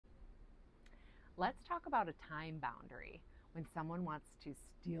Let's talk about a time boundary. When someone wants to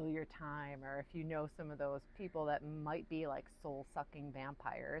steal your time, or if you know some of those people that might be like soul sucking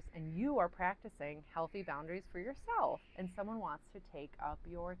vampires, and you are practicing healthy boundaries for yourself, and someone wants to take up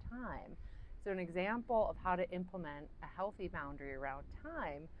your time. So, an example of how to implement a healthy boundary around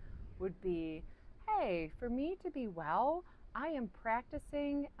time would be, hey, for me to be well, I am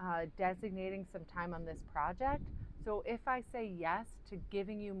practicing designating some time on this project. So if I say yes to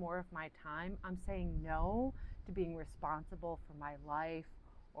giving you more of my time, I'm saying no to being responsible for my life,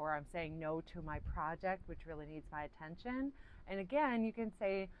 or I'm saying no to my project, which really needs my attention. And again, you can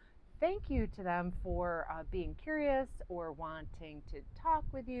say thank you to them for being curious or wanting to talk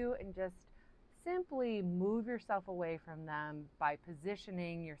with you, and just simply move yourself away from them by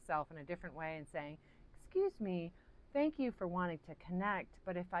positioning yourself in a different way and saying, excuse me, thank you for wanting to connect,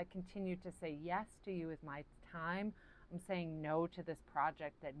 but if I continue to say yes to you with my time, I'm saying no to this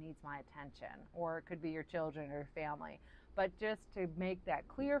project that needs my attention. Or it could be your children or family. But just to make that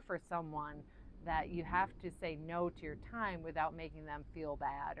clear for someone that you have to say no to your time without making them feel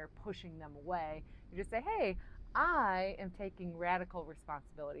bad or pushing them away. You just say, hey, I am taking radical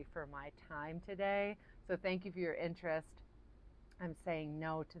responsibility for my time today. So thank you for your interest. I'm saying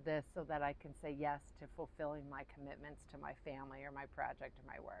no to this so that I can say yes to fulfilling my commitments to my family or my project or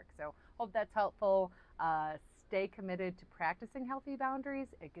my work. So hope that's helpful. Stay committed to practicing healthy boundaries.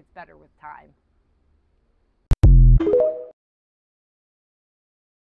 It gets better with time.